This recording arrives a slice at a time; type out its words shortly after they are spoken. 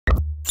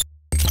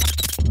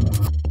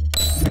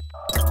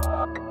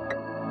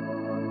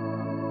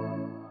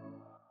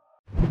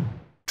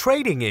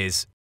Trading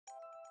is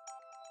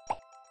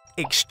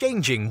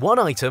exchanging one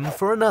item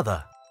for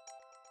another.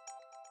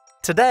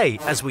 Today,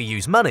 as we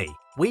use money,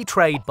 we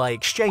trade by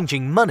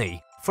exchanging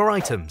money for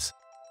items.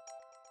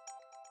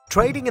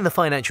 Trading in the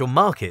financial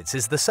markets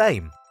is the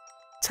same.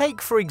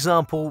 Take, for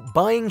example,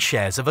 buying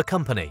shares of a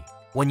company.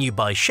 When you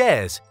buy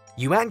shares,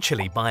 you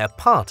actually buy a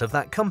part of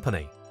that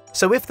company.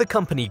 So if the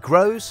company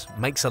grows,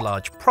 makes a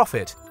large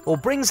profit, or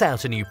brings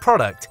out a new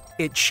product,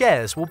 its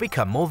shares will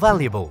become more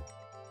valuable.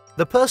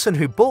 The person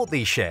who bought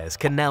these shares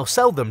can now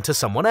sell them to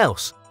someone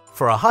else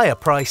for a higher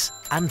price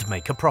and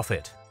make a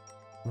profit.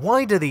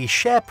 Why do these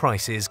share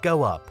prices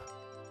go up?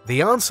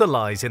 The answer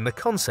lies in the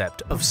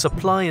concept of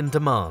supply and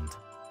demand.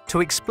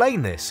 To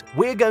explain this,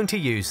 we're going to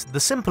use the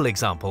simple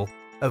example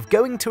of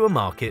going to a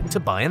market to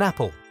buy an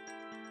apple.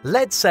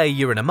 Let's say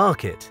you're in a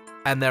market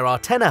and there are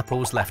 10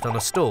 apples left on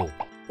a stall.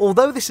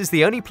 Although this is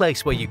the only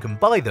place where you can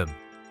buy them,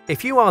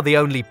 if you are the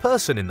only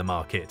person in the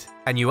market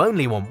and you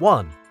only want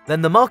one,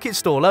 then the market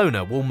stall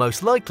owner will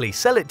most likely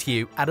sell it to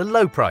you at a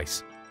low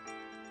price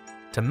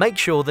to make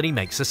sure that he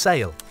makes a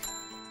sale.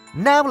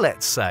 Now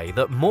let's say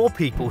that more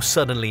people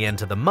suddenly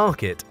enter the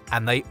market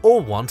and they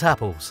all want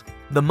apples.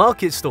 The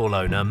market stall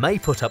owner may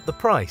put up the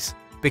price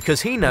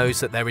because he knows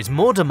that there is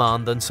more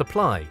demand than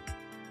supply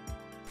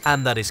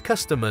and that his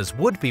customers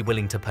would be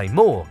willing to pay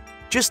more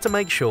just to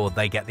make sure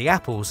they get the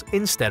apples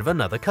instead of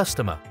another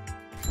customer.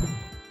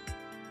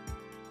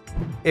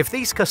 If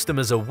these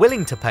customers are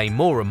willing to pay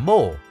more and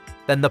more,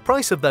 then the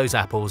price of those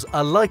apples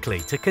are likely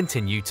to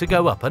continue to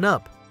go up and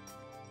up.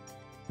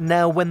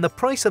 Now, when the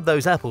price of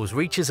those apples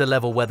reaches a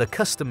level where the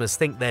customers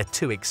think they're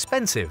too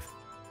expensive,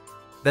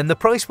 then the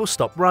price will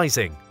stop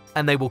rising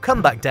and they will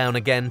come back down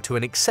again to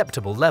an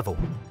acceptable level.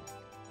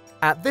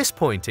 At this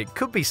point, it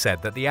could be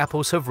said that the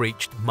apples have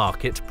reached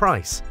market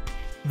price,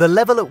 the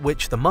level at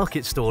which the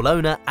market stall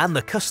owner and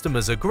the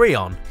customers agree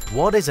on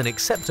what is an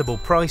acceptable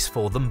price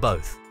for them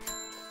both.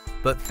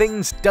 But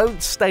things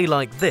don't stay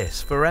like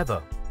this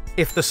forever.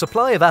 If the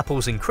supply of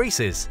apples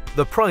increases,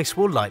 the price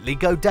will likely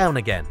go down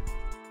again.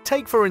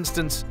 Take, for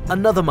instance,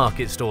 another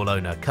market stall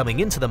owner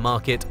coming into the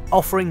market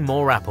offering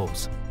more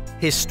apples.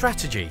 His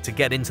strategy to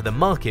get into the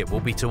market will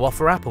be to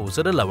offer apples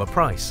at a lower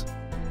price.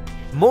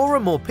 More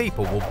and more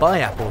people will buy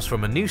apples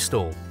from a new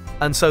stall,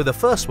 and so the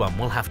first one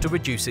will have to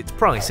reduce its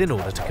price in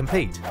order to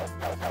compete.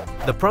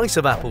 The price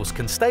of apples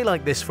can stay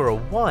like this for a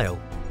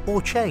while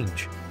or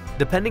change,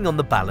 depending on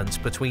the balance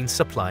between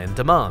supply and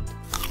demand.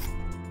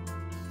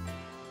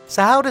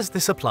 So how does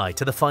this apply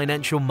to the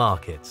financial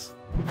markets?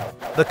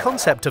 The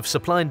concept of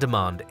supply and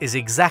demand is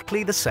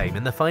exactly the same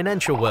in the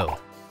financial world.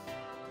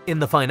 In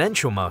the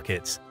financial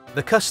markets,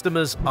 the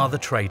customers are the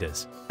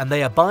traders, and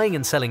they are buying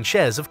and selling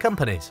shares of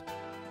companies.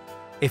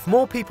 If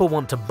more people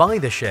want to buy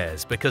the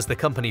shares because the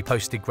company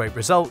posted great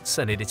results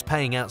and it is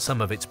paying out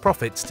some of its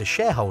profits to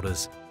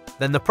shareholders,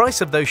 then the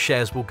price of those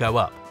shares will go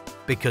up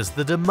because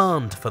the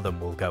demand for them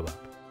will go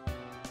up.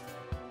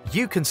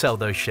 You can sell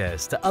those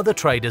shares to other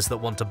traders that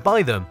want to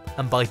buy them,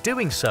 and by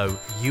doing so,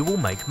 you will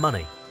make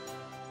money.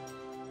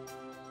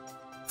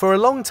 For a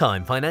long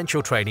time,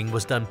 financial trading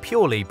was done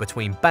purely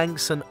between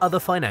banks and other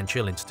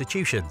financial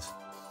institutions.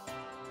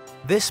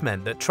 This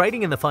meant that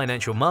trading in the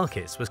financial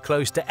markets was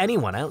closed to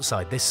anyone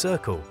outside this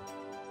circle.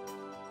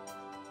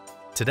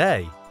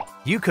 Today,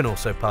 you can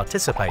also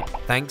participate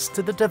thanks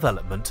to the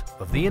development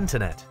of the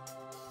internet.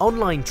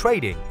 Online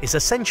trading is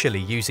essentially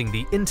using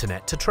the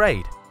internet to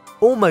trade.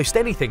 Almost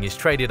anything is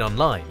traded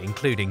online,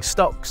 including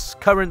stocks,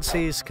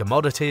 currencies,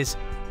 commodities,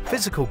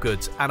 physical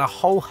goods, and a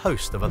whole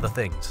host of other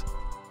things.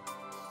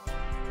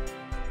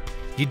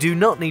 You do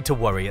not need to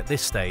worry at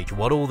this stage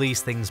what all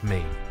these things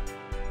mean.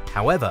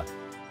 However,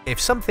 if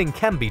something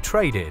can be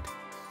traded,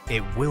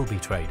 it will be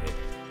traded.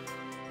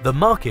 The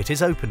market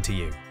is open to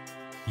you.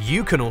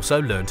 You can also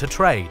learn to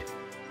trade.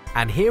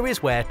 And here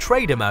is where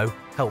Tradimo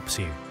helps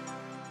you.